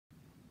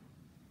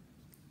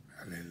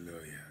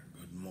Hallelujah.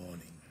 Good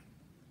morning.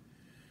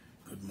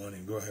 Good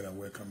morning. Go ahead and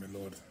welcome me,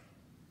 Lord.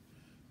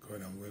 Go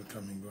ahead and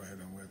welcome me. Go ahead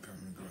and welcome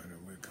me. Go ahead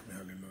and welcome me.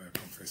 Hallelujah.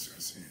 Confess your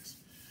sins.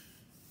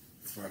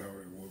 Father,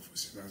 we will for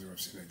sinners who have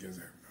sinned against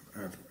us.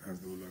 Ask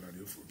the Lord that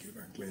you forgive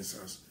and cleanse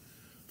us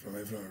from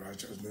every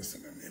unrighteousness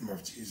in the name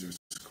of Jesus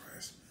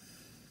Christ.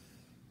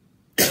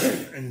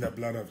 In the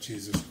blood of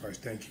Jesus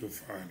Christ. Thank you,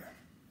 Father.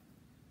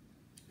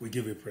 We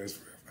give you praise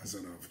for your answer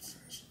of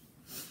sins.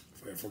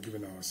 For your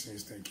forgiving our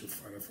sins. Thank you,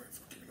 Father, for your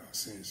forgiving our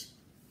sins.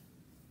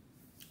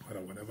 Father,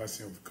 whatever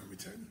sin we've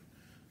committed,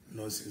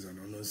 no sins and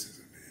unknown sins,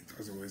 in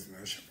 1,000 ways in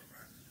our shall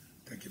provide.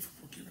 Thank you for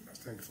forgiving us.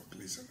 Thank you for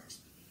cleansing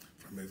us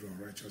from every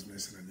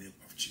unrighteousness in the name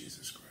of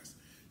Jesus Christ.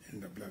 In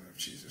the blood of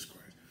Jesus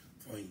Christ.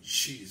 For in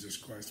Jesus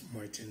Christ's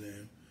mighty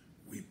name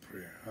we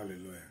pray.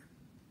 Hallelujah.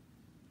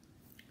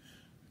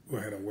 Go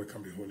ahead and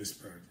welcome the Holy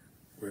Spirit.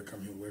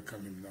 Welcome him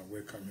now,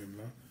 welcome him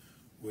now.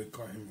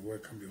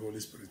 Welcome the Holy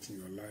Spirit in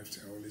your life.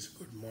 Say,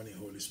 good morning,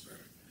 Holy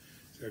Spirit.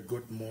 Say,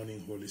 good morning,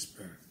 Holy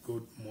Spirit.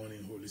 Good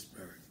morning, Holy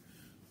Spirit.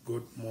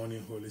 Good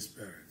morning, Holy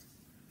Spirit.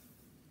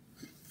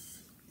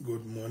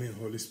 Good morning,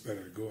 Holy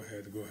Spirit. Go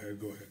ahead.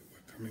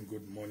 Welcome him.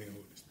 Good morning,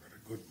 Holy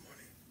Spirit. Good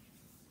morning.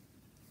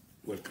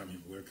 Welcome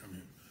him.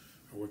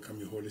 I welcome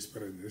you, Holy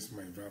Spirit. This is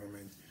my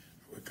environment.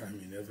 I welcome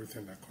him in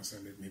everything that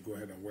concerns me. Go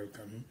ahead and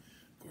welcome him.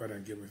 Go ahead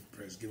and give him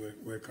praise.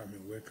 Welcome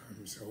him.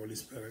 Say, Holy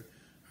Spirit,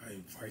 I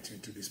invite you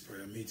into this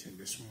prayer meeting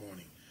this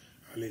morning.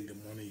 Early in the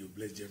morning, you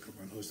bless Jacob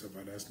and host of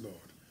others,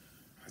 Lord.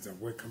 As I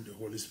welcome the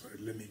Holy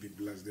Spirit, let me be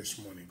blessed this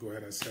morning. Go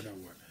ahead and say that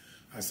word.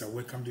 As I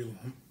welcome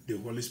the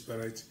Holy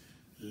Spirit,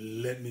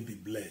 let me be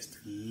blessed.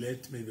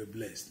 Let me be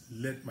blessed.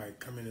 Let my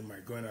coming and my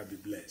going out be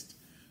blessed.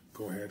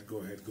 Go ahead.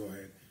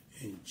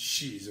 In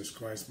Jesus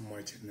Christ's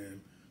mighty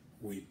name,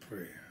 we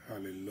pray.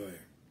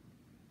 Hallelujah.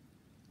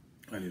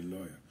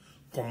 Hallelujah.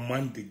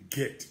 Command the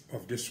gate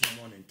of this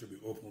morning to be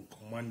open.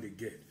 Command the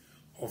gate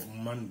of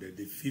Monday,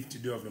 the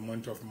 5th day of the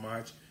month of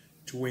March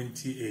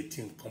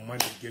 2018.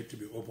 Command the gate to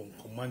be open.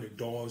 Command the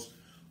doors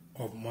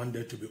of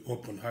Monday to be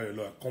open.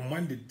 Hallelujah.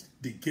 Command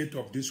the gate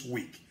of this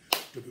week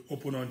to be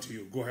open unto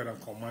you. Go ahead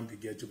and command the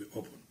gate to be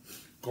open.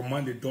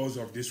 Command the doors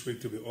of this week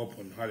to be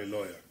open.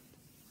 Hallelujah.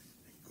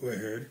 Go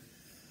ahead.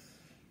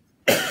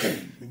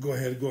 Go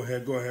ahead.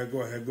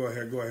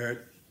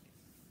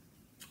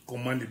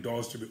 Command the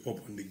doors to be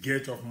open. The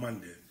gate of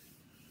Monday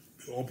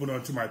be open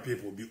unto my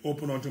people. Be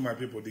open unto my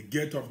people. The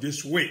gate of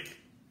this week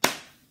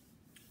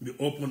be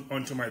open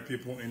unto my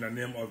people in the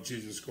name of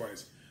Jesus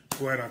Christ.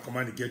 Go ahead and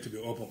command the gate to be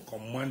open.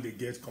 Command the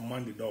gate,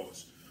 command the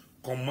doors.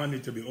 Command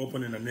it to be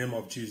open in the name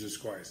of Jesus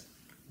Christ.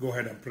 Go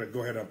ahead and pray.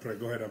 Go ahead and pray.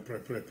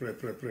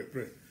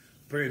 Pray.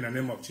 Pray in the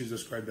name of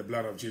Jesus Christ, the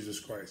blood of Jesus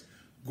Christ.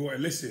 Go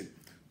and listen.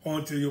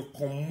 Until you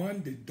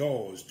command the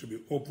doors to be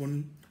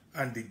open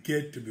and the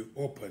gate to be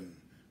open.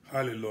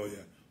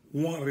 Hallelujah.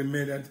 One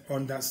remained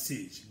under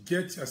siege.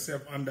 Get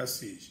yourself under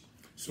siege.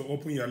 So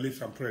open your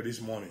lips and pray this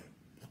morning.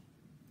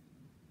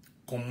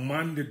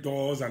 Command the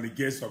doors and the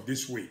gates of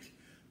this week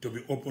to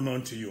be open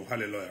unto you.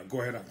 Hallelujah.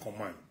 Go ahead and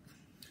command.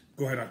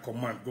 Go ahead and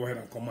command. Go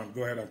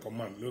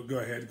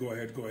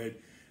ahead.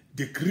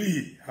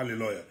 Decree.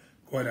 Hallelujah.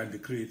 Go ahead and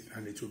decree it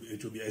and it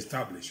will be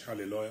established.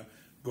 Hallelujah.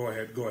 Go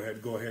ahead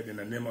in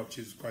the name of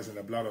Jesus Christ and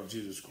the blood of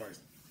Jesus Christ.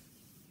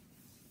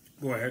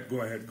 Go ahead.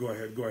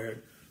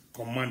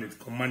 Command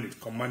it.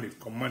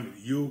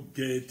 You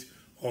gate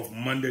of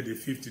Monday, the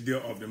 5th day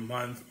of the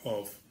month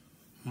of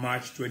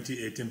March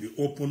 2018, be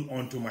open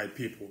unto my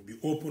people. Be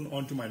open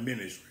unto my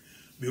ministry.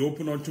 Be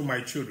open unto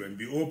my children.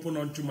 Be open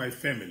unto my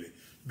family.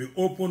 Be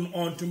open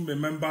unto the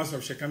members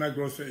of Shekinah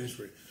Growth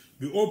Ministry.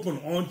 Be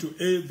open unto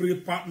every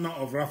partner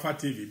of Rafa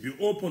TV. Be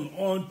open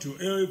unto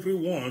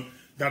everyone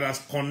that has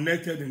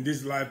connected in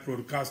this live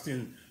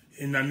broadcasting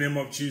in the name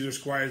of Jesus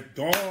Christ.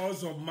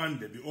 Doors of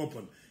Monday be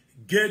open.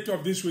 Gate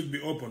of this week be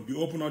open. Be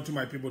open unto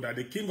my people that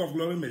the King of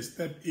Glory may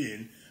step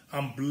in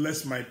and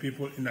bless my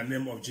people in the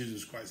name of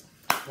Jesus Christ.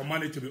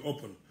 Command it to be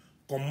open.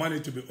 Command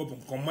it to be open.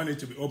 Command it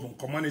to be open.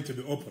 Command it to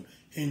be open.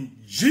 In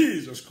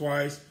Jesus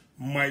Christ's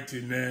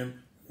mighty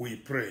name we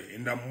pray.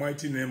 In the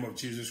mighty name of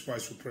Jesus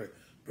Christ we pray.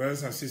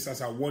 Brothers and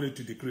sisters, I want you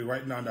to decree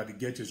right now that the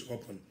gate is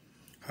open.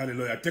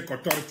 Hallelujah. Take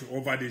authority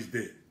over this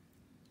day.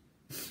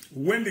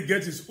 When the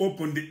gate is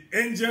open, the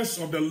angels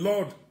of the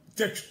Lord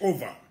takes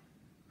over.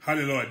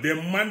 Hallelujah. They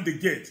man the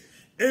gate.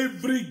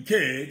 Every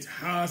gate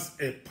has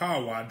a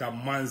power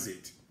that mans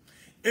it.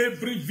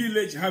 Every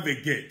village have a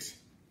gate.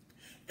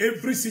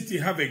 Every city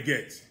have a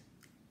gate.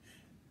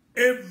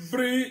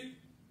 Every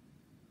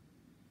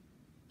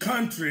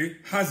country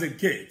has a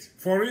gate.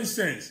 For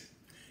instance,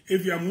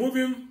 if you are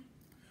moving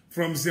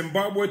from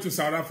Zimbabwe to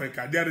South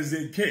Africa, there is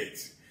a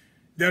gate.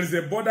 There is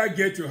a border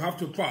gate you have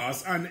to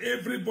pass, and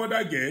every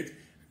border gate,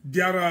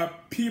 there are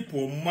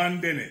people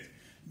manning it.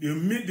 You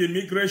meet the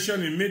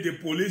immigration, you meet the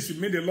police, you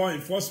meet the law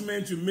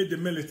enforcement, you meet the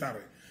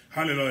military.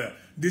 Hallelujah.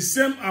 The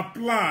same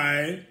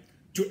apply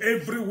to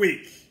every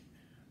week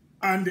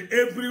and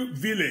every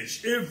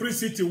village, every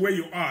city where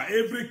you are,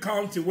 every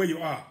county where you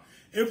are,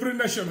 every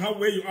nation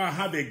where you are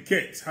have a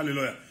gate.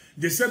 Hallelujah.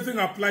 The same thing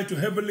apply to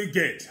heavenly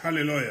gate.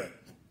 Hallelujah.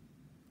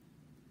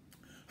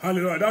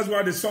 Hallelujah. That's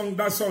why that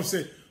song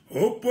says,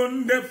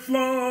 open the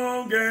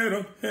floodgate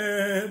of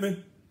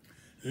heaven,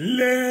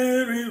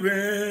 let it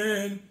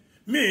rain.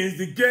 Means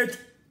the gate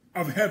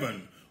of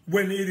heaven.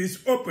 When it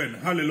is open,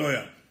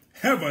 hallelujah,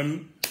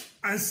 heaven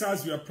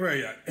answers your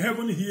prayer.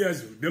 Heaven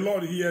hears you. The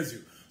Lord hears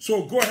you.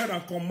 So go ahead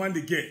and command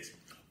the gate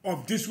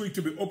of this week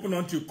to be open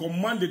unto you.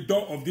 Command the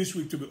door of this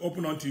week to be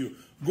open unto you.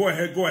 Go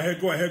ahead, go ahead,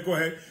 go ahead, go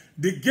ahead.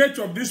 The gate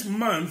of this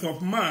month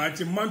of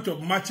March, a month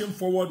of marching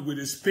forward with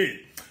the speed,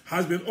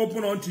 has been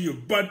opened unto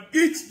you. But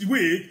each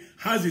week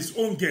has its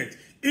own gate.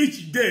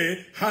 Each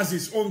day has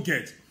its own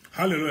gate.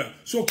 Hallelujah.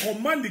 So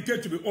command the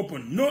gate to be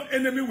open. No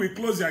enemy will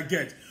close their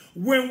gate.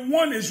 When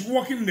one is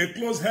walking in a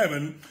closed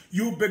heaven,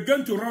 you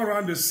begin to run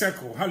around the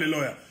circle.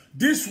 Hallelujah.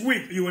 This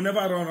week, you will never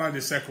run around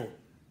the circle.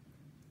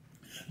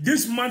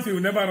 This month, you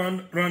will never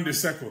run around the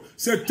circle.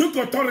 So take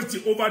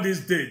authority over this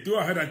day. Go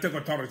ahead and take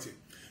authority.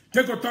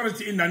 Take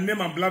authority in the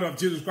name and blood of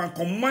Jesus Christ.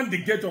 Command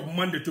the gate of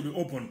Monday to be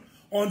open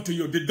unto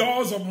you. The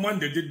doors of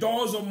Monday, the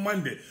doors of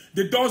Monday,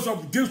 the doors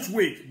of this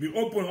week be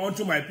open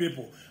unto my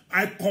people.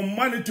 I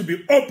command it to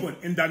be open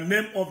in the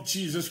name of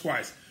Jesus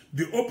Christ.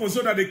 Be open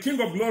so that the King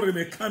of Glory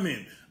may come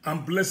in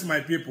and bless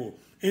my people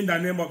in the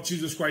name of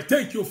Jesus Christ.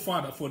 Thank you,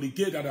 Father, for the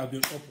gate that has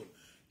been opened.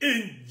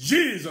 In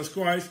Jesus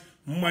Christ's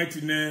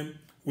mighty name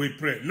we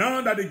pray.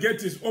 Now that the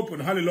gate is open,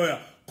 hallelujah,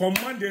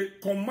 command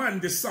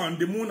the sun,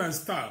 the moon, and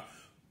star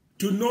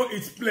to know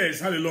its place,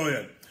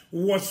 hallelujah.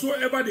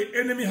 Whatsoever the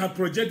enemy has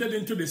projected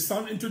into the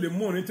sun, into the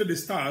moon, into the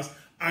stars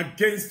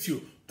against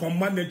you,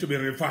 command them to be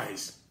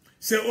revised.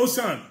 Say, oh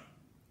sun,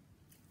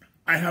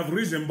 I have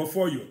risen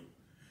before you.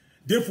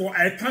 Therefore,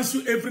 I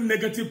cancel every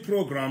negative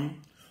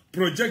program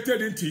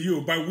projected into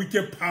you by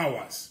wicked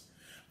powers.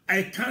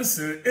 I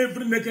cancel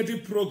every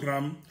negative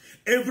program,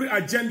 every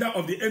agenda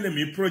of the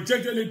enemy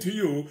projected into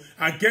you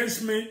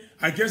against me,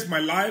 against my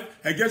life,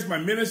 against my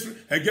ministry,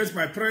 against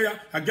my prayer,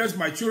 against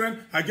my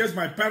children, against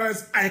my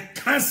parents. I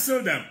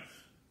cancel them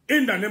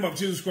in the name of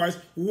Jesus Christ.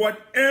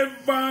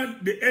 Whatever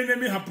the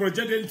enemy has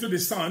projected into the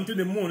sun, into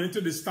the moon,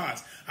 into the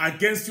stars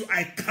against you,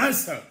 I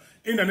cancel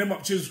in the name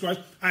of Jesus Christ.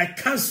 I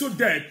cancel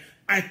death.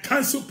 I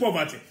cancel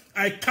poverty.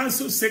 I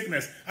cancel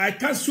sickness. I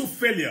cancel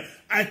failure.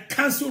 I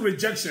cancel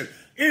rejection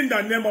in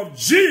the name of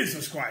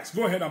Jesus Christ.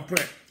 Go ahead and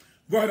pray.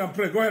 Go ahead and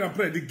pray. Go ahead and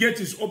pray. The gate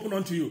is open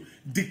unto you.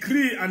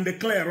 Decree and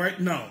declare right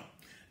now.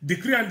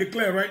 Decree and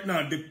declare right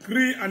now.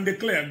 Decree and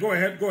declare. Go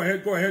ahead. Go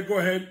ahead. Go ahead. Go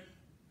ahead.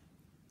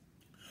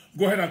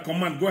 Go ahead and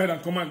command. Go ahead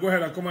and command. Go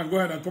ahead and command. Go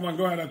ahead and command.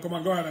 Go ahead and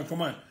command. Go ahead and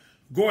command.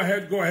 Go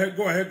ahead. Go ahead.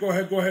 Go ahead. Go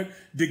ahead. Go ahead.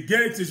 The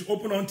gate is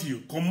open unto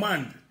you.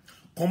 Command.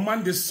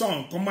 Command the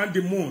sun. Command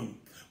the moon.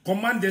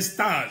 Command the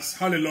stars.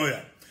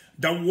 Hallelujah.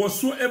 That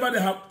whatsoever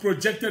they have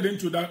projected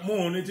into that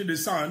moon, into the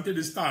sun, into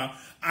the star,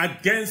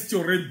 against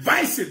you,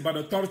 revise it by the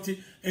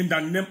authority in the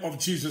name of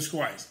Jesus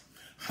Christ.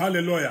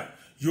 Hallelujah.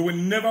 You will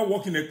never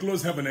walk in a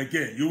closed heaven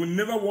again. You will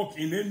never walk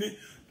in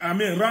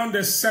around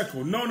the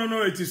circle. No, no,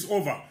 no, it is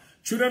over.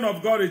 Children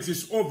of God, it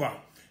is over.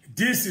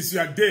 This is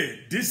your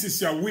day. This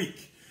is your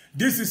week.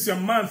 This is your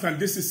month, and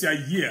this is your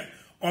year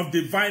of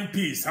divine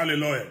peace.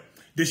 Hallelujah.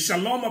 The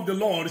shalom of the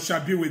Lord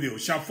shall be with you,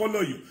 shall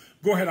follow you.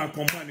 Go ahead and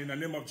command in the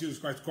name of Jesus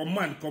Christ.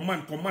 Command,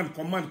 command, command,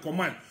 command,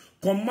 command.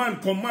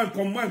 Command, command,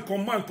 command,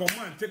 command,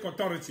 command. Take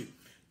authority.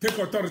 Take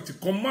authority.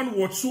 Command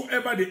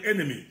whatsoever the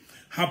enemy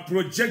have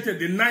projected,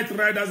 the night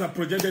riders have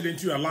projected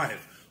into your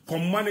life.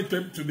 Command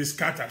it to be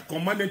scattered.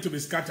 Command it to be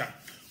scattered.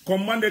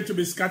 Command it to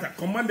be scattered.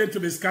 Command it to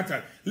be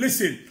scattered.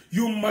 Listen,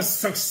 you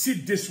must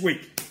succeed this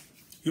week.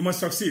 You must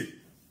succeed.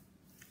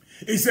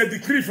 It's a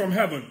decree from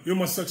heaven. You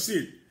must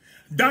succeed.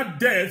 That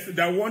death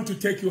that want to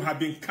take you have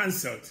been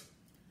cancelled.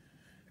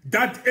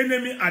 That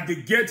enemy at the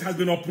gate has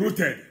been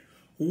uprooted.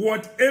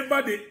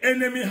 Whatever the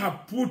enemy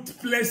have put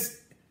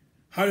place,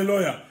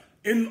 hallelujah,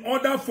 in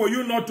order for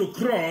you not to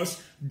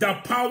cross, the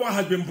power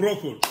has been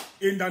broken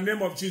in the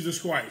name of Jesus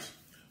Christ.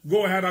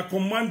 Go ahead and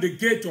command the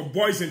gate of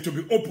Boysen to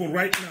be open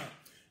right now.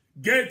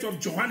 Gate of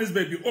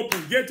Johannesburg be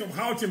open. Gate of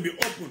Houghton be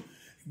open.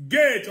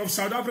 Gate of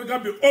South Africa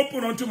be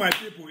open unto my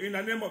people in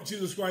the name of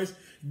Jesus Christ.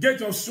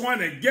 Gate of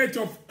Swane, gate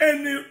of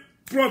any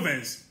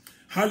province,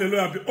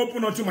 hallelujah, be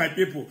open unto my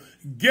people.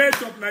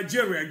 Gate of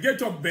Nigeria,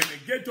 gate of Benin,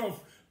 gate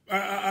of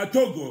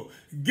Togo,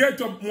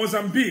 gate of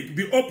Mozambique,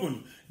 be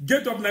open.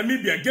 Gate of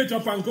Namibia, gate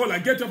of Angola,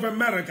 gate of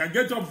America,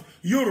 gate of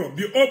Europe,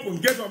 be open.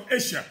 Gate of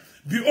Asia,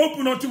 be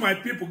open unto my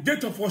people.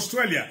 Gate of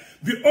Australia,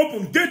 be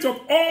open. Gate of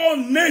all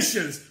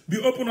nations, be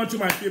open unto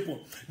my people.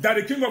 That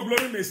the King of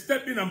Glory may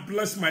step in and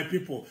bless my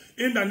people.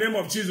 In the name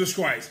of Jesus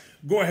Christ.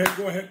 Go ahead,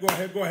 go ahead, go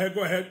ahead, go ahead,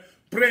 go ahead.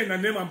 Pray in the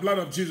name and blood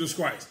of Jesus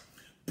Christ.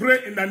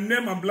 Pray in the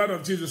name and blood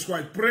of Jesus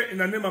Christ. Pray in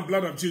the name and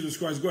blood of Jesus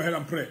Christ. Go ahead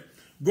and pray.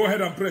 Go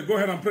ahead and pray. Go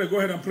ahead and pray. Go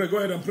ahead and pray. Go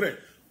ahead and pray.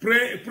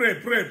 Pray, pray,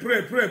 pray,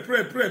 pray, pray,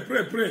 pray, pray,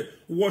 pray, pray.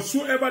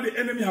 Whatsoever the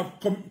enemy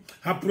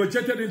have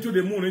projected into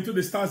the moon, into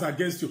the stars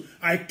against you,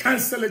 I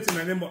cancel it in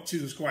the name of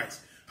Jesus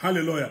Christ.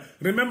 Hallelujah.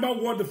 Remember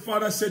what the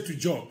Father said to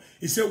Job.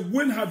 He said,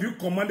 when have you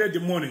commanded the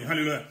morning?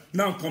 Hallelujah.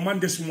 Now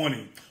command this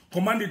morning.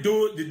 Command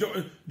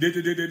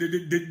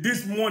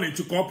this morning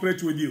to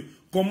cooperate with you.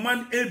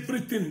 Command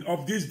everything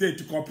of this day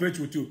to cooperate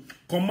with you.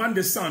 Command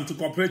the sun to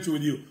cooperate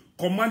with you.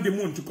 Command the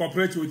moon to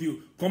cooperate with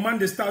you. Command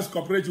the stars to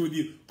cooperate with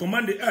you.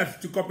 Command the earth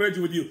to cooperate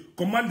with you.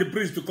 Command the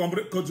breeze to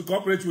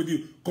cooperate with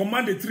you.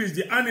 Command the trees,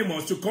 the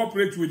animals to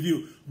cooperate with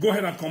you. Go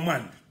ahead and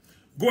command.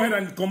 Go ahead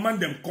and command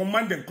them,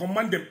 command them,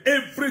 command them.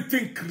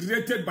 Everything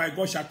created by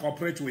God shall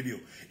cooperate with you.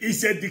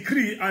 It's a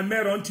decree I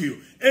made unto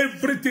you.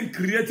 Everything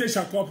created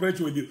shall cooperate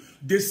with you.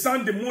 The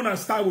sun, the moon, and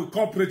star will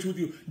cooperate with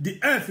you. The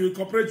earth will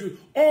cooperate with you.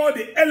 All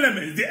the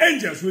elements, the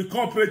angels will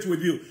cooperate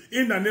with you.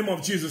 In the name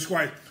of Jesus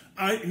Christ.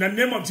 In the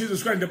name of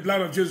Jesus Christ, in the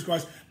blood of Jesus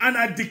Christ. And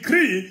I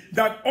decree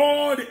that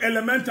all the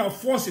elemental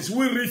forces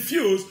will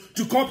refuse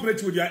to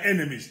cooperate with their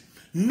enemies.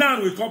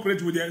 None will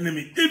cooperate with their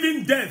enemy.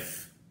 Even death.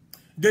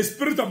 The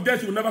spirit of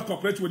death will never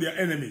cooperate with their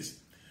enemies.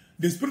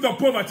 The spirit of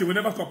poverty will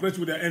never cooperate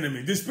with their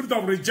enemy. The spirit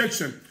of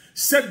rejection,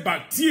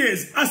 setback,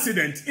 tears,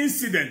 accident,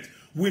 incident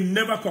will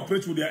never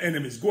cooperate with their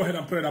enemies. Go ahead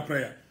and pray that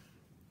prayer.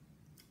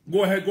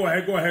 Go ahead, go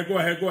ahead, go ahead, go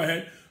ahead, go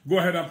ahead. Go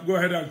ahead and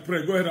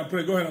pray. Go ahead and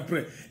pray. Go ahead and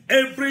pray.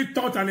 Every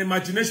thought and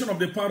imagination of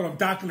the power of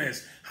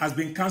darkness has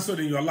been cancelled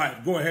in your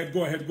life. Go ahead,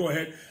 go ahead, go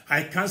ahead.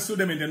 I cancel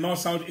them in the north,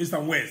 south, east,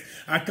 and west.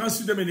 I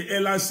cancel them in the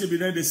airline sea,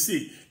 beneath the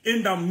sea.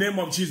 In the name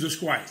of Jesus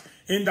Christ.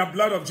 In the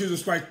blood of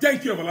Jesus Christ.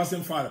 Thank you,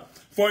 everlasting Father.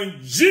 For in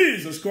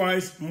Jesus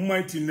Christ's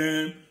mighty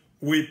name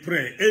we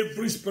pray.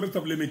 Every spirit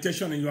of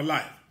limitation in your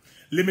life,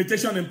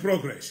 limitation in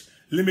progress,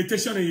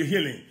 limitation in your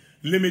healing,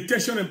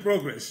 limitation in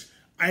progress,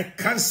 I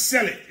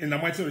cancel it in the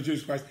mighty name of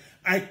Jesus Christ.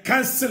 I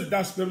cancel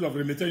that spirit of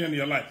limitation in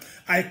your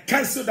life. I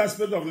cancel that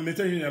spirit of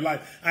limitation in your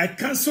life. I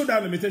cancel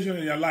that limitation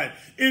in your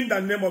life. In the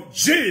name of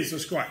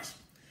Jesus Christ.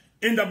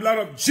 In the blood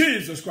of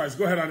Jesus Christ.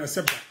 Go ahead and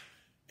accept that.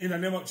 In the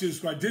name of Jesus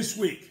Christ. This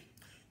week,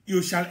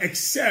 you shall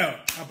excel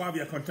above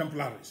your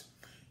contemporaries.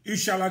 You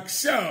shall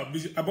excel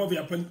above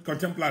your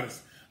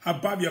contemporaries,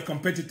 above your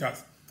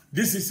competitors.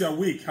 This is your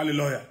week.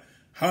 Hallelujah.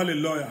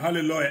 Hallelujah.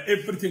 Hallelujah.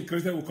 Everything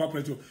created will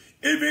cooperate with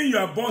you. Even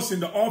your boss in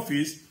the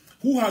office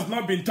who has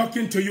not been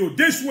talking to you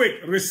this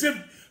week,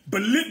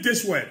 believe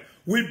this word,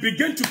 will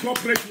begin to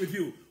cooperate with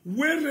you.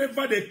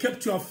 Wherever they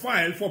kept your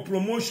file for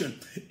promotion,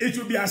 it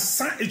will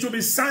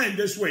be signed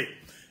this way.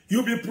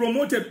 You'll be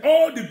promoted.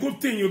 All the good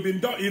things you've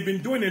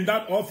been doing in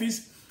that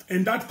office,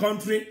 in that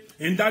country,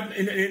 in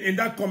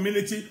that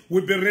community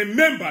will be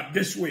remembered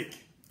this week.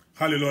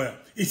 Hallelujah.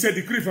 It's a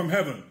decree from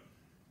heaven.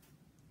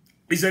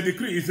 It's a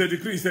decree. It's a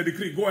decree. It's a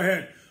decree. Go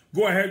ahead.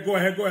 Go ahead. Go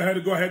ahead. Go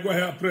ahead. Go ahead. Go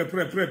ahead. Pray.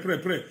 Pray. Pray. Pray.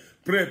 Pray.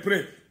 Pray.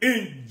 Pray.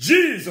 In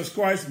Jesus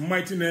Christ's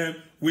mighty name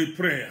we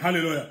pray.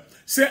 Hallelujah.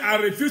 Say, I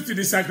refuse to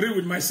disagree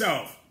with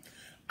myself.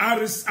 I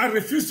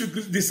refuse to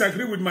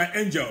disagree with my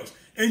angels.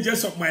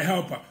 Angels of my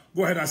helper.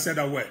 Go ahead and say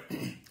that word.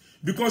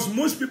 Because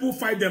most people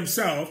fight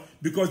themselves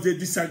because they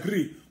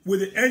disagree with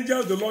the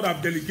angels the Lord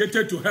have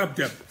delegated to help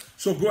them.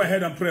 So go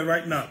ahead and pray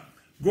right now.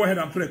 Go ahead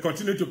and pray.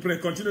 Continue to pray.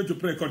 Continue to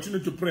pray.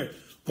 Continue to pray.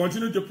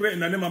 Continue to pray in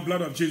the name and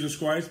blood of Jesus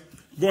Christ.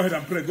 Go ahead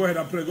and pray. Go ahead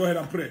and pray. Go ahead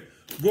and pray.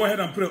 Go ahead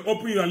and pray.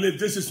 Open your lips.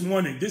 This is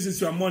morning. This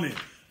is your morning.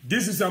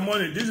 This is your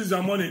morning. This is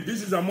your morning.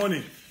 This is your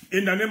morning.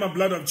 In the name and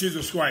blood of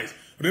Jesus Christ.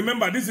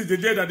 Remember, this is the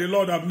day that the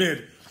Lord has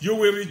made. You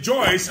will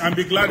rejoice and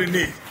be glad in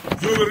it.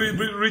 You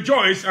will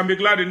rejoice and be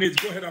glad in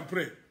it. Go ahead and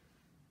pray.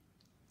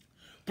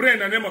 Pray in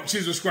the name of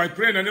Jesus Christ.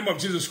 Pray in the name of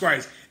Jesus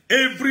Christ.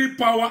 Every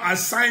power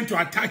assigned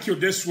to attack you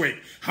this week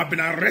have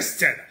been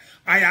arrested.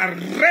 I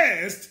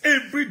arrest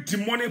every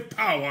demonic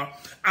power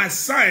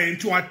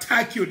assigned to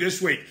attack you this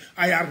week.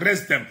 I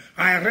arrest them.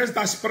 I arrest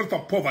that spirit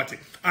of poverty.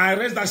 I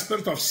arrest that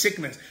spirit of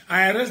sickness.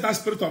 I arrest that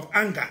spirit of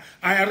anger.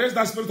 I arrest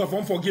that spirit of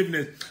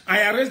unforgiveness.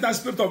 I arrest that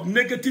spirit of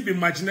negative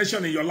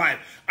imagination in your life.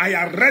 I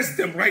arrest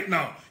them right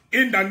now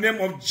in the name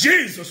of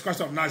Jesus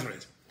Christ of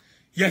Nazareth.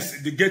 Yes,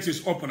 the gate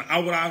is open. I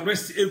will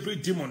arrest every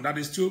demon that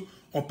is still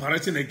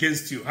operating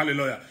against you.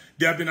 Hallelujah.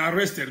 They have been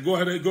arrested. Go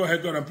ahead, go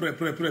ahead, go and pray,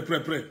 pray, pray, pray,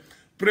 pray.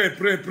 Pray,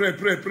 pray, pray,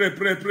 pray, pray,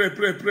 pray, pray,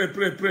 pray, pray,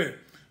 pray, pray.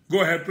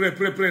 Go ahead, pray,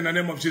 pray, pray in the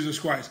name of Jesus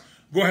Christ.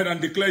 Go ahead and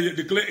declare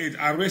it.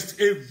 Arrest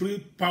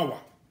every power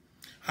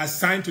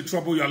assigned to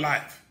trouble your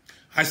life,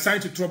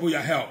 assigned to trouble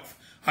your health,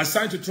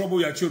 assigned to trouble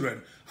your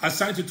children,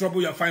 assigned to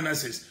trouble your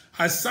finances,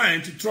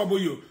 assigned to trouble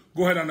you.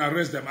 Go ahead and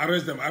arrest them,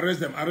 arrest them, arrest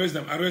them, arrest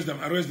them, arrest them,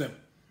 arrest them.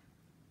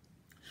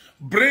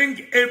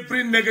 Bring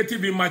every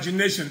negative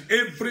imagination,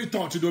 every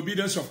thought to the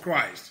obedience of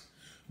Christ.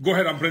 Go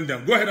ahead and bring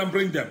them. Go ahead and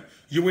bring them.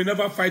 You will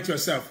never fight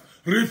yourself.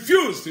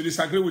 Refuse to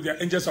disagree with your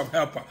angels of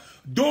helper.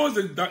 All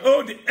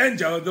the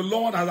angels the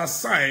Lord has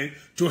assigned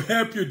to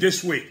help you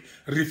this week,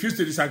 refuse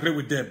to disagree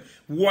with them.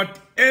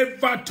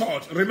 Whatever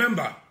thought,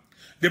 remember,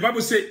 the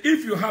Bible says,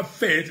 if you have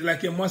faith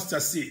like a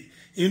mustard seed,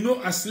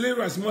 as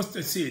little as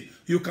mustard seed,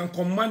 you can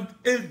command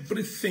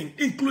everything,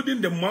 including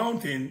the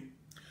mountain,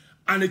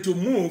 and it will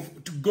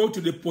move to go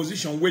to the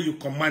position where you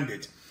command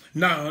it.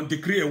 Now,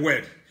 decree a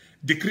word.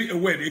 Decree a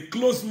word. A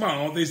closed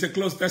mouth is a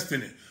closed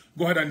destiny.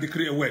 Go ahead and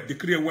decree a word.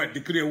 Decree a word.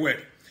 Decree a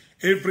word.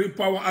 Every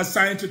power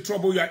assigned to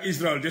trouble your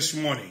Israel this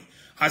morning,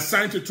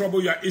 assigned to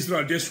trouble your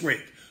Israel this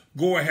week,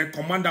 go ahead,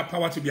 command that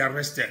power to be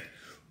arrested.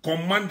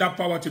 Command that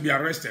power to be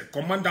arrested.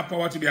 Command that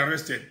power to be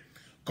arrested.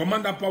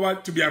 Command that power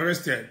to be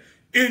arrested.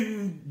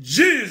 In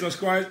Jesus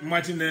Christ's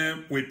mighty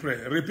name we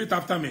pray. Repeat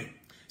after me.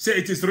 Say,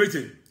 it is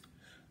written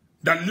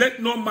that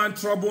let no man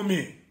trouble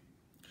me,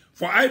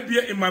 for I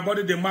bear in my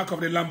body the mark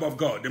of the Lamb of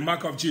God, the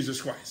mark of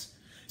Jesus Christ.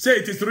 Say,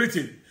 it is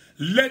written,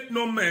 let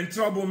no man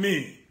trouble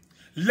me.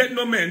 Let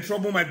no man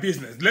trouble my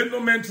business. Let no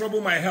man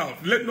trouble my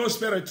health. Let no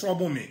spirit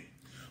trouble me.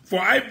 For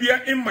I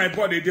bear in my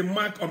body the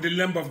mark of the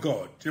Lamb of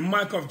God, the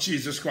mark of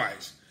Jesus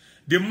Christ.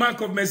 The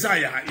mark of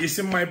Messiah is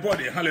in my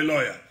body.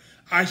 Hallelujah.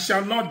 I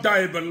shall not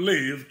die but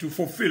live to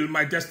fulfill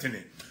my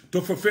destiny,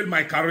 to fulfill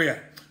my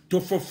career, to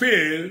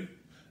fulfill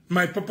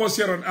my purpose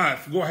here on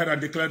earth. Go ahead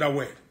and declare that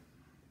word.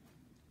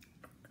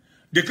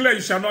 Declare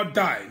you shall not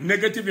die.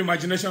 Negative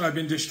imagination has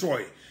been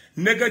destroyed.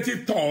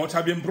 Negative thoughts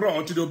have been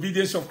brought to the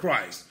obedience of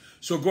Christ.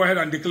 So go ahead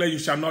and declare you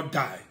shall not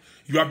die.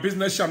 Your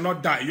business shall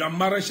not die. Your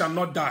marriage shall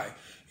not die.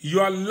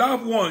 Your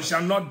loved ones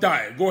shall not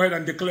die. Go ahead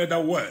and declare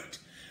that word.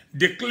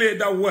 Declare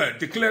that word.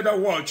 Declare that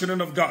word, children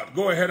of God.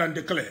 Go ahead and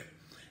declare.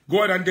 Go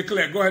ahead and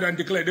declare. Go ahead and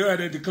declare. Go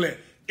ahead and declare.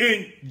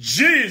 In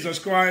Jesus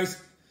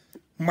Christ's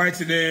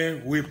mighty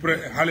name we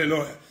pray.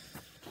 Hallelujah.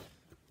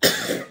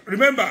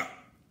 Remember,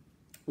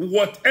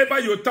 whatever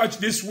you touch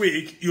this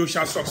week, you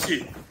shall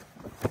succeed.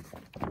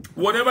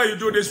 Whatever you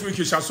do this week,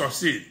 you shall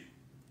succeed.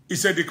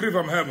 It's a decree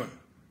from heaven.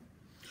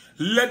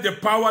 Let the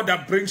power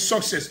that brings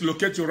success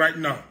locate you right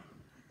now.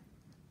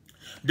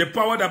 The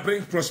power that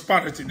brings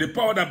prosperity, the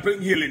power that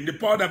brings healing, the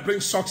power that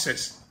brings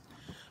success,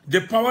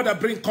 the power that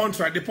brings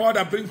contract, the power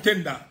that brings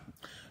tender,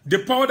 the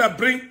power that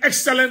brings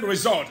excellent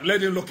result.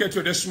 Let it locate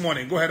you this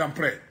morning. Go ahead and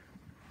pray.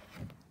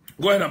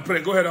 Go ahead and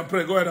pray. Go ahead and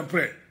pray. Go ahead and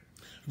pray.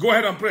 Go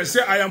ahead and pray.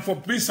 Say, I am for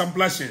peace and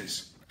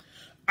blessings.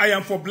 I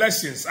am for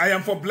blessings. I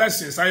am for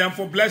blessings. I am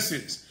for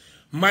blessings.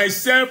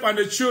 Myself and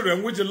the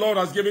children which the Lord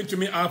has given to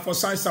me are for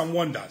signs and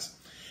wonders.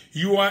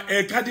 You are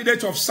a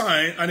candidate of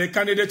sign and a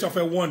candidate of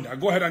a wonder.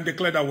 Go ahead and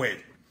declare that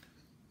word.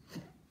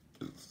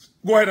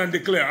 Go ahead and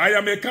declare, I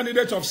am a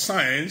candidate of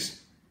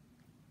signs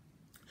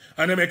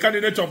and I'm a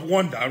candidate of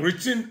wonder.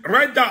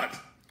 Write that.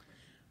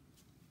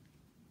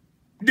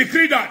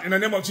 Decree that in the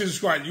name of Jesus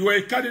Christ. You are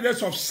a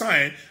candidate of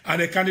sign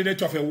and a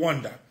candidate of a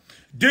wonder.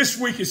 This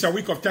week is a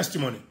week of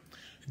testimony.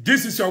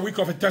 This is your week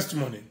of a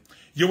testimony.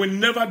 You will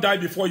never die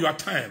before your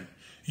time.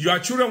 Your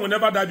children will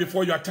never die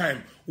before your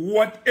time.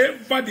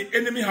 Whatever the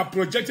enemy has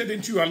projected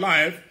into your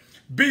life,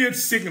 be it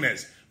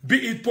sickness,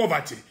 be it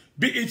poverty,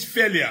 be it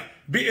failure,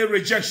 be it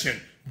rejection,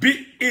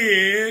 be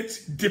it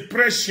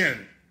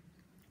depression,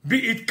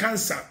 be it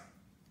cancer,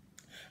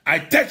 I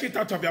take it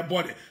out of your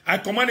body. I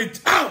command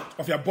it out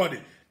of your body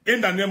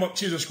in the name of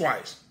Jesus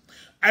Christ.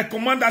 I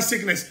command that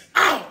sickness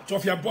out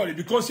of your body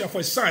because you are for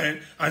a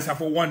sign and you are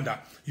for wonder.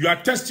 Your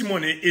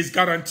testimony is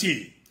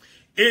guaranteed.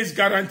 Is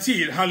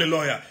guaranteed.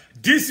 Hallelujah.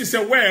 This is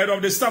a word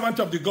of the servant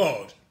of the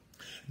God.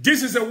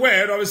 This is a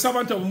word of the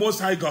servant of the Most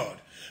High God.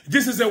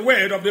 This is a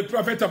word of the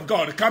prophet of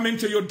God coming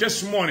to you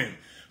this morning.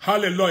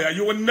 Hallelujah.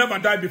 You will never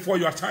die before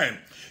your time.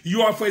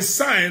 You are for a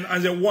sign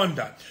and a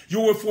wonder.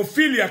 You will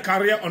fulfill your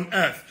career on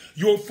earth.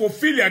 You will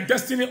fulfill your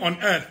destiny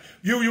on earth.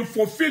 You will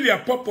fulfill your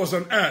purpose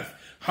on earth.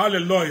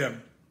 Hallelujah.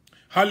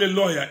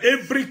 Hallelujah.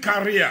 Every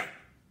career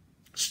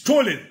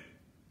stolen,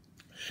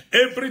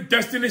 every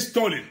destiny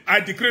stolen,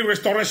 I decree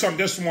restoration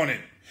this morning.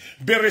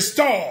 Be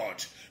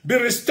restored. Be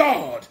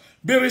restored.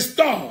 Be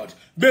restored.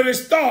 Be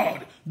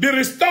restored. Be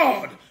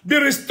restored. Be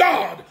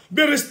restored.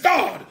 Be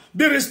restored.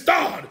 Be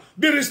restored.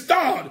 Be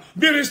restored.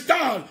 Be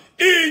restored.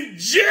 In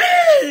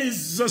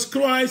Jesus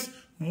Christ's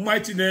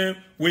mighty name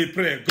we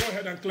pray. Go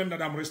ahead and claim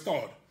that I'm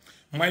restored.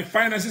 My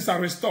finances are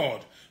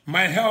restored.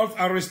 My health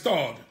are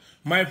restored.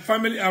 My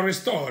family are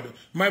restored.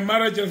 My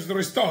marriage is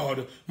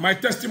restored. My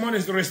testimony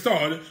is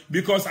restored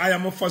because I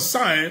am for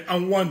sign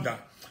and wonder.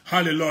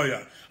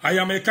 Hallelujah. I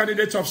am a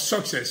candidate of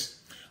success.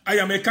 I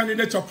am a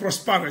candidate of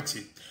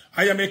prosperity.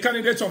 I am a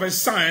candidate of a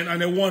sign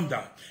and a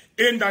wonder.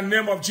 In the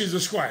name of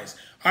Jesus Christ,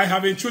 I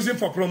have been chosen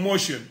for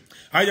promotion.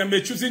 I am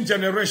a chosen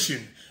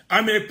generation.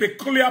 I'm a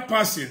peculiar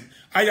person.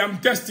 I am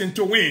destined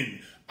to win.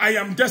 I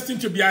am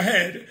destined to be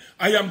ahead.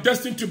 I am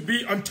destined to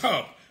be on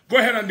top. Go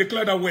ahead and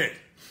declare that word.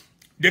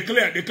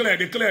 Declare, declare,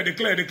 declare,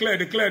 declare, declare,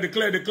 declare,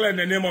 declare, declare in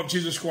the name of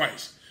Jesus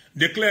Christ.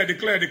 Declare,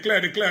 declare,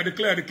 declare, declare,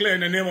 declare, declare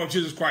in the name of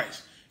Jesus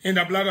Christ. In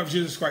the blood of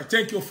Jesus Christ.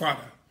 Thank you,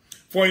 Father.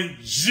 For in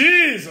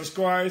Jesus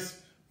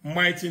Christ's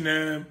mighty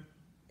name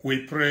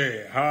we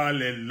pray.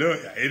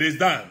 Hallelujah. It is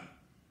done.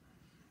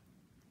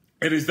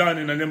 It is done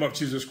in the name of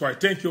Jesus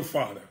Christ. Thank you,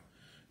 Father.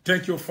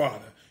 Thank you,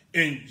 Father.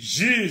 In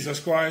Jesus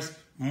Christ's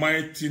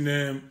mighty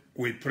name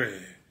we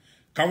pray.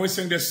 Can we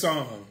sing this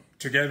song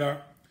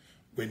together?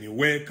 When you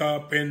wake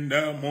up in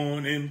the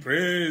morning,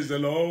 praise the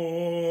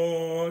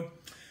Lord.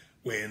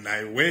 When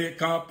I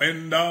wake up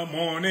in the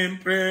morning,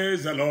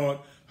 praise the Lord.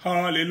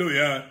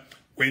 Hallelujah.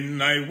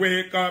 When I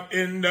wake up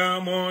in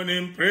the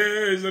morning,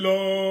 praise the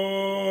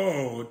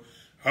Lord.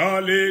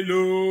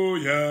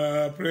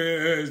 Hallelujah.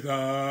 Praise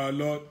the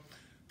Lord.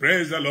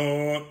 Praise the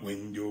Lord.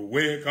 When you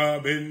wake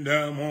up in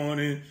the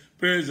morning,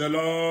 praise the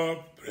Lord.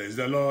 Praise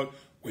the Lord.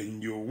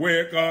 When you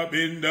wake up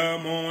in the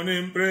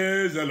morning,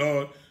 praise the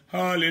Lord.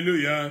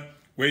 Hallelujah.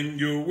 When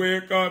you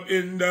wake up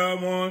in the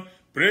morning,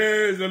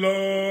 praise the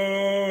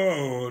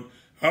Lord.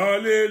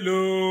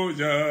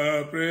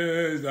 Hallelujah.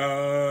 Praise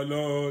the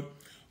Lord.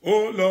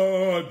 Oh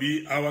Lord,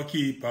 be our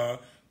keeper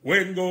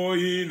when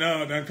going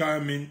out and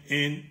coming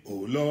in.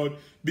 Oh Lord,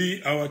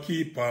 be our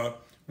keeper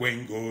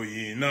when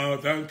going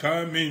out and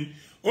coming.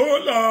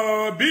 Oh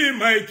Lord, be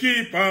my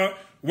keeper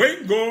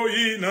when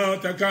going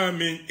out and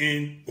coming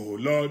in. Oh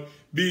Lord,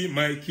 be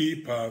my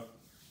keeper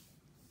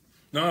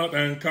out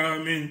and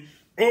coming.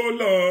 Oh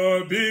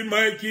Lord, be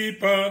my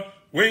keeper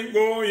when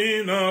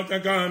going out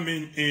and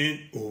coming in.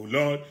 Oh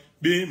Lord,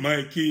 be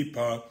my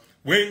keeper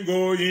when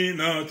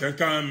going out and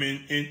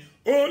coming in.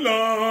 Oh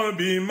Lord,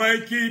 be my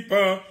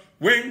keeper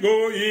when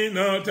going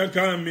out and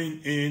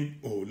coming in.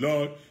 Oh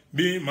Lord,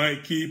 be my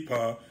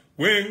keeper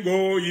when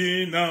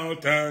going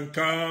out and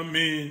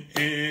coming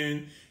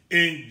in.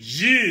 In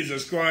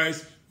Jesus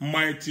Christ's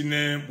mighty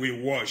name we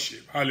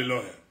worship.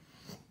 Hallelujah.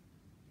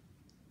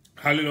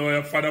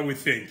 Hallelujah. Father, we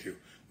thank you.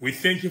 We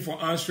thank you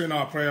for answering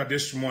our prayer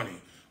this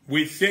morning.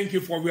 We thank you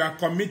for we are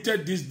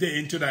committed this day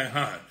into thy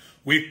hand.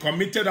 We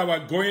committed our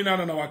going out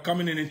and our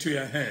coming in into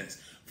your hands.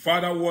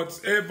 Father,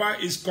 whatever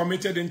is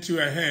committed into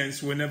your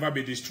hands will never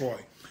be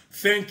destroyed.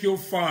 Thank you,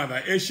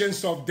 Father,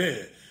 Ancients of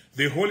Days,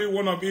 the Holy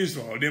One of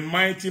Israel, the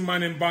mighty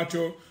man in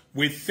battle.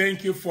 We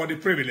thank you for the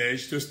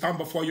privilege to stand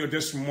before you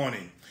this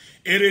morning.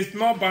 It is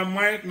not by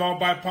might nor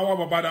by power,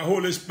 but by the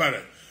Holy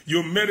Spirit.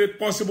 You made it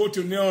possible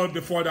to kneel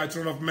before thy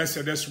throne of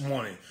mercy this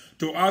morning,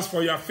 to ask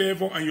for your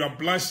favor and your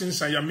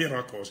blessings and your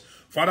miracles.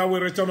 Father, we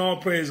return all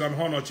praise and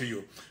honor to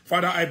you.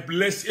 Father, I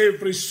bless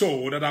every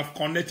soul that I've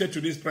connected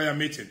to this prayer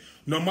meeting.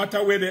 No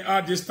matter where they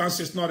are, distance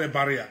is not a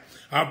barrier.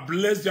 I've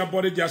blessed their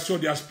body, their soul,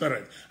 their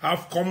spirit.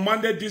 I've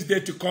commanded this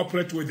day to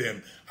cooperate with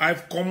them.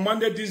 I've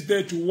commanded this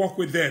day to walk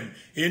with them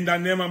in the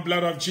name and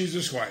blood of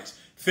Jesus Christ.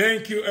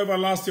 Thank you,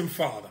 everlasting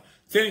Father.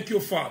 Thank you,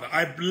 Father.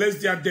 I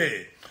bless their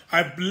day.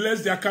 I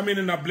bless their coming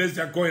in, I bless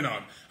their going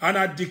out. And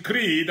I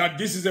decree that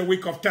this is a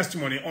week of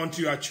testimony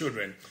unto your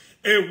children.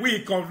 A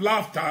week of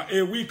laughter,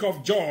 a week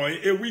of joy,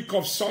 a week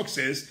of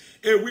success,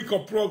 a week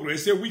of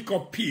progress, a week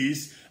of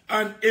peace,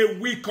 and a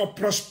week of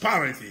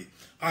prosperity.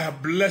 I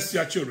have blessed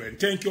your children.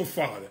 Thank you,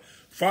 Father.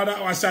 Father,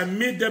 as I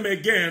meet them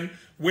again,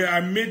 where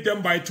I meet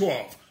them by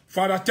 12,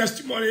 Father,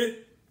 testimony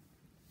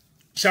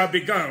shall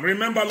begin.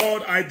 Remember,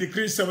 Lord, I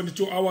decree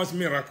 72 hours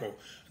miracle.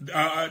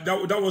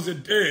 That was a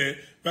day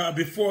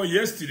before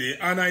yesterday,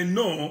 and I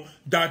know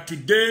that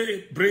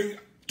today bring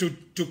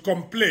to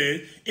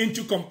complete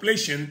into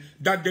completion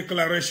that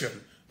declaration.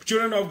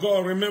 Children of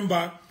God,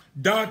 remember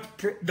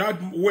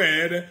that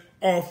word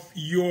of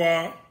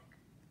your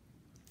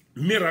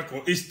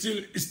miracle is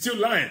still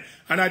lying,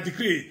 and I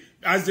decree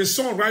as the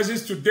sun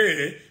rises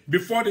today,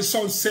 before the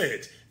sun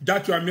sets,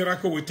 that your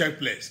miracle will take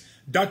place,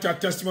 that your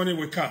testimony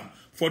will come.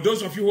 For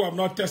those of you who have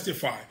not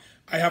testified,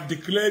 I have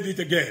declared it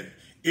again.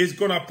 It's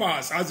going to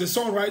pass. As the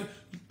sun rises,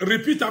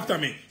 repeat after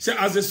me. Say,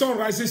 as the sun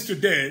rises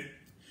today,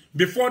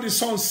 before the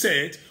sun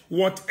sets,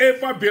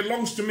 whatever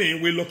belongs to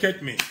me will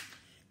locate me.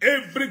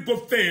 Every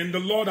good thing the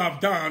Lord have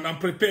done and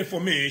prepared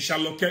for me shall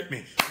locate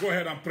me. Go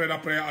ahead and pray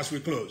that prayer as we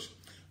close.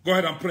 Go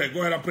ahead and pray.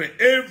 Go ahead and pray.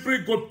 Every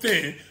good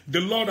thing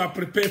the Lord have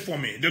prepared for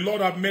me, the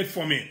Lord have made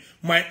for me,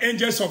 my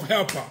angels of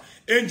helper,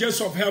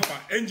 angels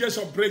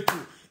of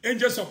breakthrough,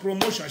 angels of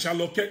promotion shall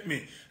locate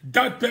me.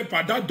 That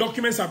paper, that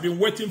documents I've been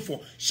waiting for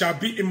shall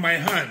be in my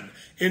hand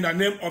in the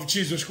name of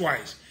Jesus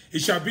Christ. It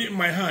shall be in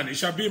my hand. It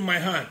shall be in my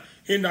hand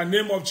in the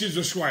name of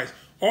Jesus Christ.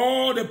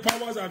 All the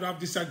powers that have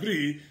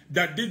disagreed,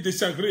 that did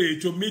disagree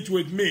to meet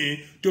with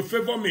me, to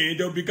favor me,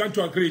 they'll begin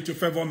to agree to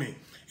favor me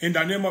in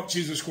the name of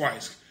Jesus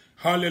Christ.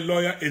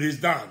 Hallelujah. It is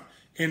done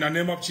in the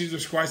name of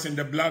Jesus Christ, in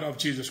the blood of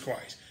Jesus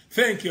Christ.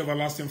 Thank you,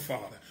 everlasting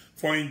Father.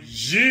 For in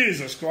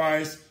Jesus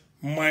Christ's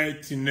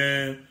mighty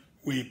name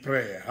we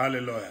pray.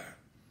 Hallelujah.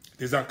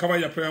 Please cover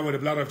your prayer with the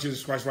blood of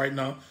Jesus Christ right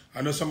now.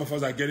 I know some of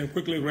us are getting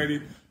quickly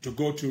ready to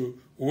go to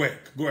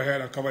work. Go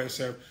ahead and cover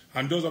yourself.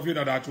 And those of you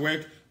that are at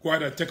work, go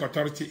ahead and take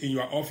authority in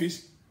your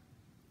office.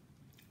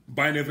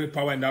 Bind every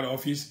power in that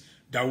office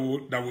that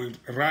will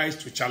rise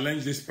to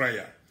challenge this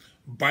prayer.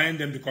 Bind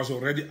them, because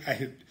already I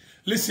had.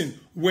 Listen,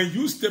 when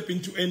you step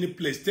into any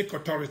place, take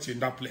authority in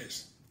that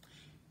place.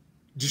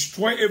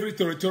 Destroy every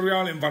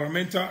territorial,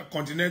 environmental,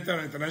 continental,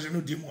 and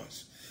international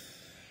demons.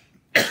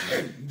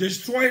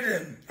 Destroy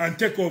them and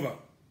take over.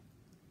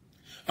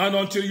 And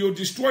until you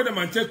destroy them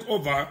and take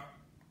over,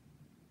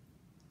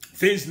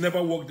 things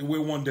never work the way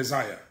one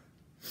desire.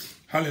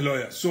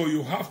 Hallelujah. So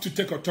you have to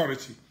take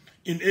authority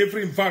in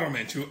every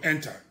environment you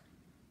enter.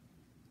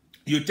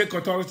 You take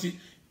authority.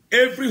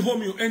 Every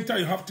home you enter,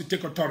 you have to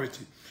take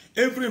authority.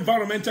 Every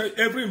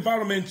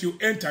environment you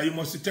enter, you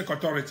must take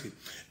authority.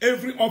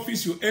 Every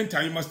office you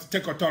enter, you must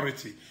take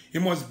authority.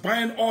 You must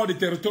bind all the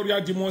territorial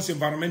demons,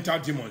 environmental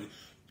demons,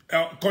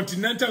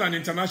 continental and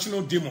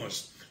international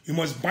demons. You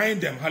must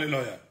bind them.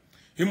 Hallelujah.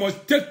 You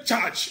must take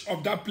charge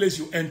of that place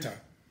you enter.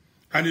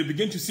 And you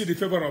begin to see the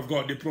favor of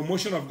God, the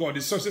promotion of God,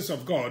 the success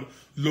of God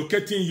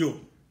locating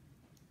you.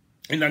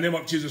 In the name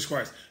of Jesus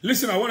Christ.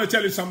 Listen, I want to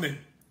tell you something.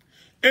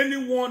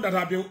 Anyone that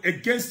have been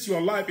against your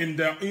life in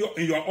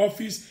your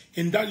office,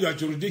 in that your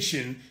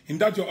jurisdiction, in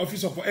that your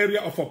office of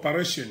area of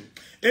operation,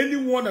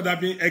 anyone that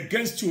have been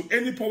against you,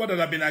 any power that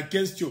have been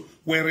against you,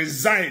 will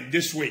resign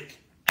this week.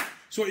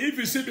 So if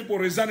you see people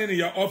resigning in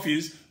your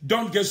office,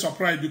 don't get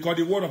surprised, because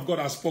the word of God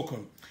has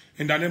spoken.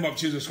 In the name of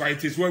Jesus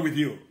Christ, it is well with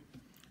you.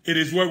 It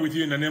is well with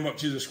you in the name of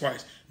Jesus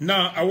Christ.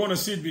 Now, I want to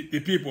see the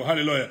people.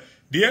 Hallelujah.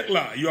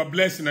 Diekla, you are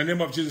blessed in the name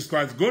of Jesus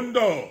Christ.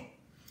 Gundo,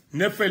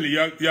 Nefeli,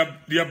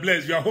 you are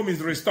blessed. Your home is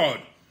restored.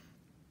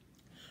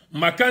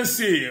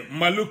 Makansi,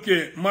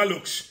 Maluke,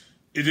 Malux,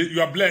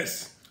 you are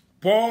blessed.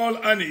 Paul,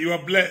 Annie, you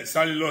are blessed.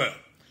 Hallelujah.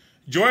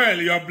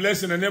 Joel, you are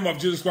blessed in the name of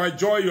Jesus Christ.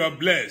 Joy, you are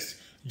blessed.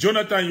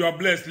 Jonathan, you are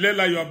blessed.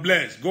 Lela, you are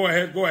blessed. Go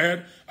ahead, go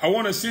ahead. I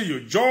want to see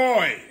you.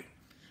 Joy.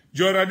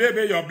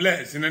 Joradebe, you are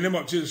blessed in the name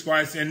of Jesus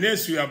Christ. And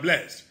Enes, you are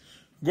blessed.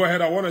 Go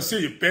ahead, I want to see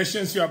you.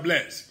 Patience, you are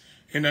blessed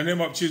in the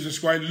name of Jesus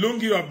Christ.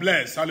 Lungi, you are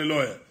blessed.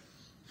 Hallelujah.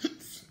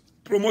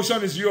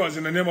 Promotion is yours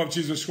in the name of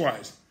Jesus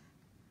Christ.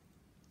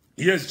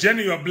 Yes,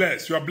 Jenny, you are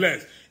blessed. You are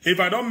blessed. If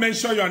I don't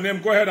mention your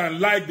name, go ahead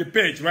and like the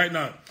page right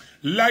now.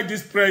 Like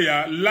this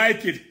prayer.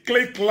 Like it.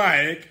 Click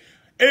like.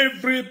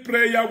 Every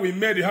prayer we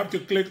made, you have to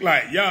click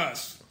like.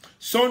 Yes.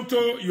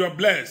 Sonto, you are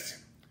blessed.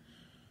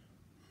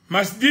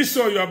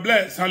 Masdiso, you are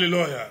blessed.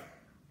 Hallelujah.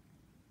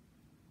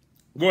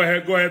 Go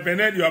ahead, go ahead.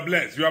 Benet, you are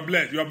blessed. You are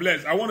blessed. You are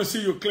blessed. I want to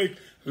see you click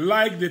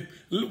like the.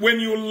 When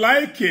you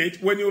like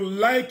it, when you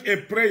like a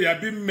prayer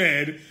being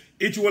made,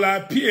 it will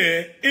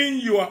appear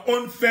in your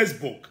own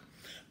Facebook.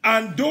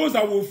 And those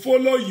that will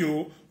follow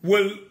you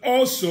will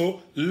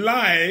also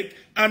like.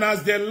 And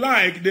as they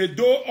like,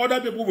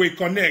 other people will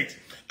connect.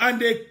 And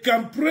they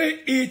can pray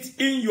it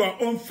in your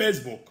own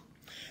Facebook.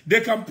 They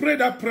can pray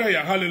that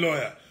prayer.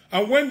 Hallelujah.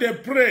 And when they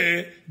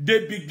pray,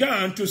 they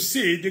began to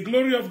see the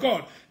glory of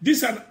God. This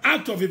is an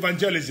act of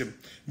evangelism.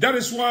 That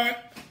is why,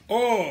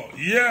 oh,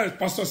 yes,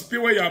 Pastor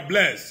Spiwe, you are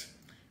blessed.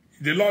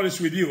 The Lord is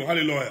with you.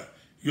 Hallelujah.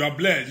 You are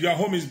blessed. Your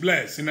home is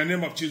blessed in the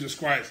name of Jesus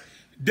Christ.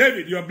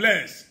 David, you are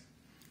blessed.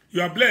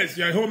 You are blessed.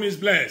 Your home is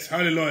blessed.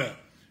 Hallelujah.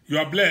 You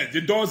are blessed.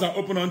 The doors are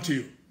open unto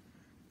you.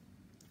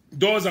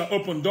 Doors are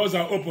open. Doors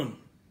are open.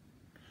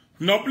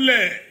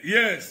 Noble,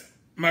 yes.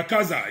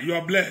 Makaza, you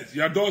are blessed.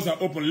 Your doors are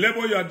open.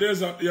 Lebo, your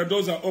doors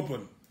are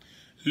open.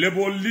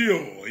 Lebo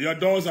Leo, your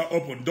doors are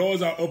open.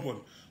 Doors are open.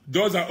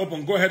 Doors are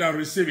open. Go ahead and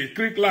receive it.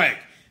 Click like.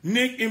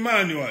 Nick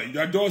Emmanuel,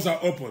 your doors are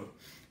open.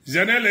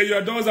 Zanele,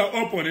 your doors are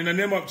open in the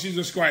name of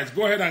Jesus Christ.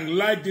 Go ahead and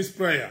like this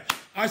prayer.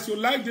 As you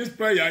like this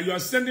prayer, you are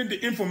sending the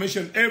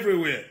information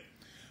everywhere.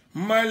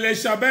 Male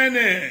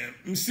Shabene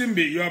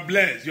Msimbi, you are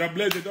blessed. You are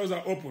blessed. The doors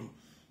are open.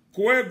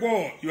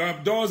 Kuego, your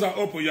doors are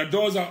open. Your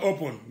doors are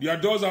open. Your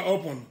doors are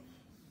open.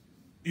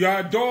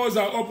 Your doors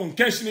are open.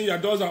 Keshni, your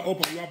doors are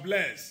open. You are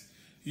blessed.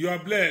 You are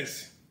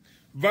blessed.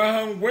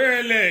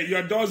 Vahangwele,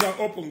 your doors are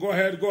open. Go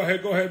ahead, go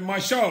ahead, go ahead.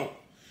 Marshall,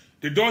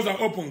 the doors are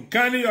open.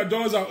 Kani, your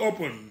doors are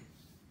open.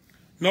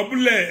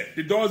 Nobule,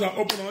 the doors are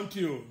open unto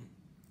you.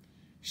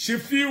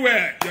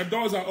 Shifiwe, your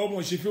doors are open.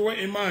 Shifiwe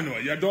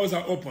Emmanuel, your doors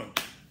are open.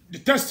 The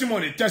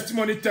testimony,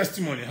 testimony,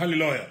 testimony.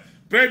 Hallelujah.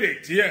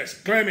 Predict,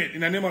 yes. Claim it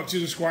in the name of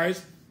Jesus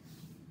Christ.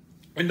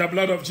 In the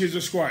blood of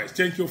Jesus Christ.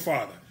 Thank you,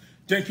 Father.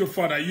 Thank you,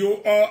 Father.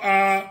 You all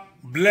are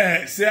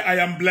blessed. Say, I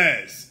am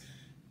blessed.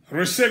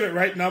 Receive it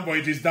right now, but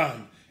it is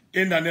done.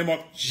 In the name of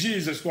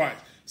Jesus Christ.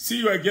 See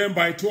you again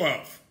by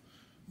 12.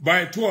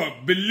 By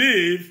 12.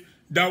 Believe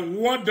that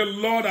what the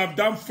Lord have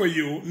done for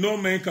you, no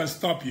man can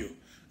stop you.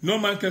 No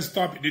man can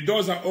stop it. The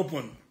doors are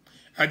open.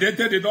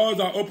 Adete, the doors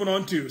are open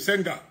unto you.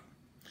 Senga.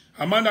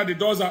 Amanda, the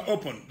doors are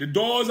open. The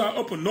doors are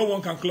open. No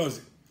one can close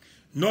it.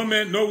 No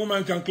man, no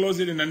woman can close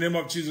it in the name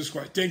of Jesus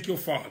Christ. Thank you,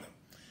 Father.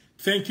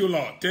 Thank you,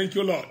 Lord. Thank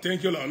you, Lord.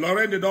 Thank you, Lord.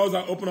 Lorraine, the doors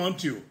are open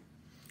unto you.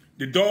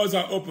 The doors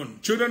are open.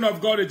 Children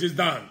of God, it is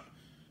done.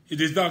 It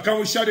is done. Can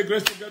we share the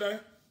grace together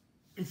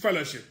in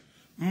fellowship?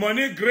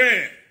 Money,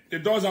 Gray, the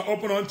doors are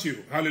open unto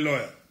you.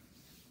 Hallelujah.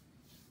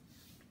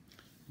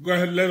 Go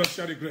ahead, let us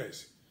share the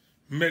grace.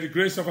 May the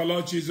grace of our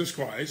Lord Jesus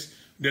Christ,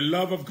 the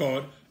love of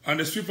God, and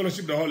the sweet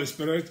fellowship of the Holy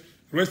Spirit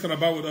rest and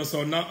abide with us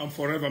all now and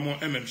forevermore.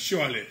 Amen.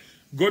 Surely,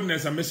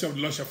 goodness and mercy of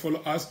the Lord shall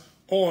follow us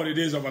all the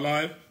days of our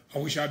life,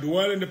 and we shall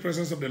dwell in the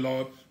presence of the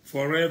Lord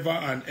forever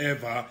and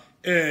ever.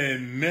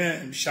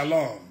 Amen.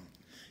 Shalom.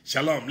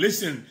 Shalom.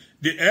 Listen,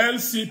 the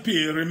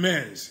LCP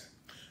remains.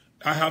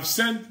 I have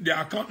sent the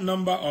account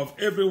number of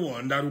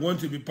everyone that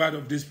wants to be part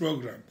of this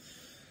program.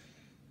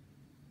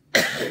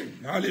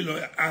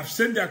 Hallelujah. I've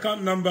sent the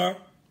account number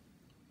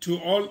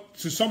to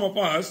some of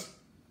us.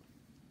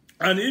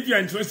 And if you're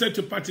interested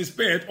to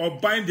participate or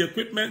buy the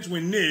equipment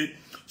we need,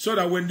 so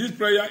that when this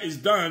prayer is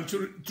done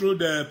through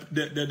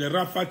the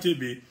Rafa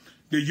TV,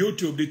 the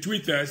YouTube, the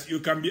Twitters, you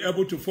can be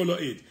able to follow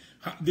it.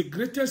 The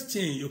greatest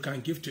thing you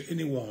can give to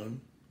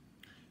anyone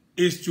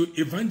is to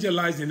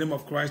evangelize the name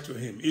of Christ to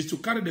him, is to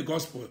carry the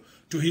gospel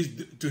to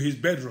his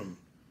bedroom.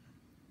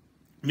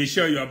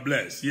 Michelle, you are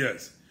blessed.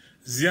 Yes.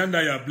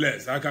 Zianda, you are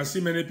blessed. I can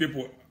see many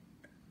people.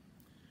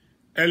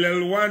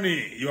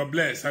 Elelwani, you are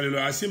blessed.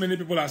 Hallelujah. I see many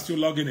people are still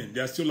logging in.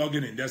 They are still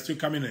logging in. They are still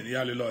coming in.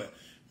 Hallelujah.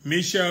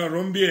 Michelle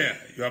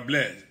Rombier, you are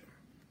blessed.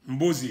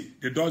 Mbozi,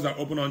 the doors are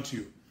open unto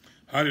you.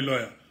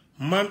 Hallelujah.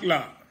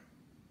 Mantla,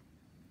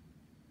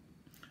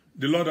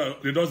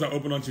 the doors are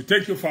open unto you.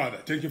 Thank you, Father.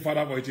 Thank you,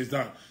 Father, for it is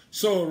done.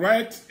 So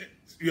write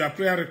your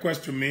prayer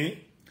request to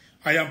me.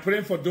 I am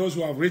praying for those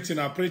who have written.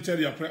 I prayed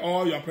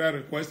all your prayer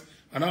requests,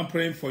 and I'm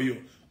praying for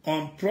you.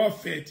 On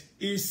Prophet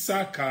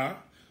ISSAKA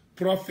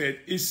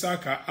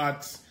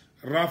at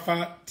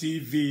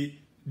rafatv.com.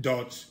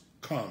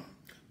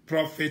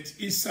 Prophet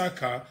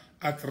ISSAKA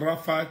at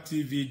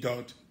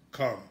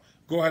rafatv.com.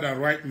 Go ahead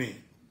and write me,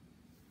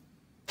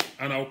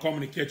 and I'll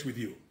communicate with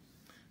you.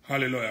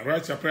 Hallelujah.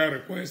 Write your prayer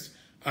request,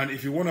 and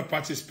if you want to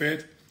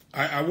participate,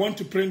 I want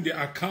to print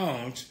the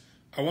account.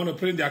 I want to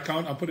print the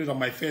account and put it on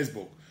my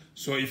Facebook.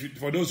 So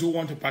for those who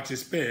want to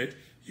participate,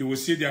 you will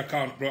see the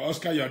account. Bro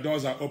Oscar, your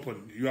doors are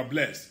open. You are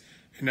blessed.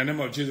 In the name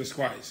of Jesus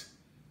Christ.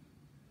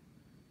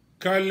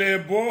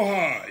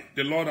 Kalebohai,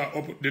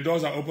 the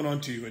doors are open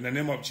unto you in the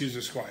name of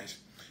Jesus Christ.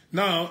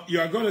 Now, you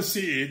are going to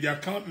see it. The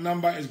account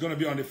number is going to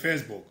be on the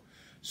Facebook.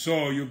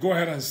 So you go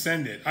ahead and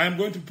send it. I am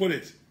going to put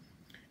it.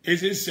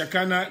 It is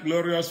Shekinah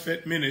Glorious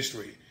Faith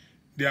Ministry.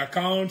 The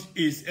account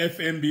is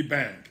FMB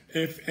Bank.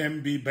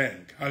 FMB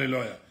Bank.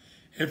 Hallelujah.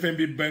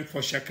 FMB Bank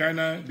for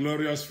Shekinah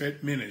Glorious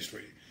Faith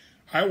Ministry.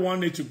 I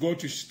want it to go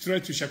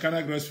straight to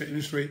Shekinah Glorious Faith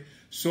Ministry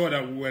so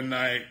that when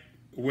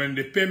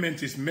the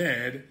payment is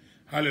made,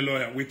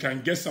 hallelujah, we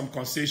can get some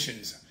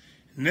concessions.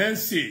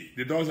 Nancy,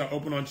 the doors are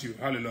open unto you.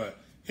 Hallelujah.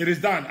 It is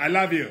done. I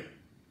love you.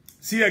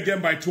 See you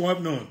again by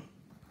 12 noon.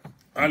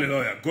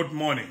 Hallelujah. Good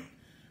morning.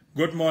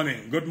 Good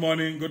morning. Good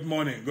morning. Good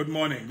morning. Good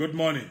morning. Good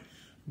morning.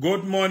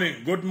 Good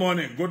morning. Good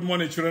morning. Good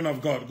morning, children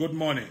of God. Good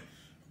morning.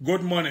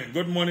 Good morning.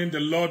 Good morning. The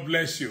Lord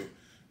bless you.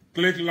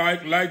 Click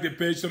like the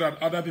page so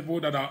that other people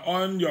that are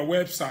on your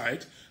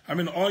website, on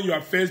your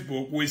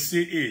Facebook, will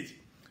see it.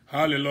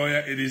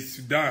 Hallelujah. It is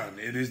done.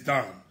 It is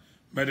done.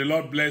 May the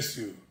Lord bless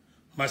you.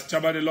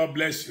 Maschaba, the Lord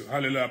bless you.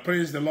 Hallelujah.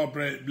 Praise the Lord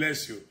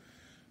bless you.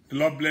 The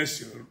Lord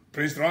bless you.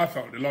 Prince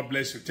Raphael, the Lord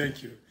bless you.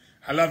 Thank you.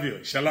 I love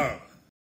you. Shalom.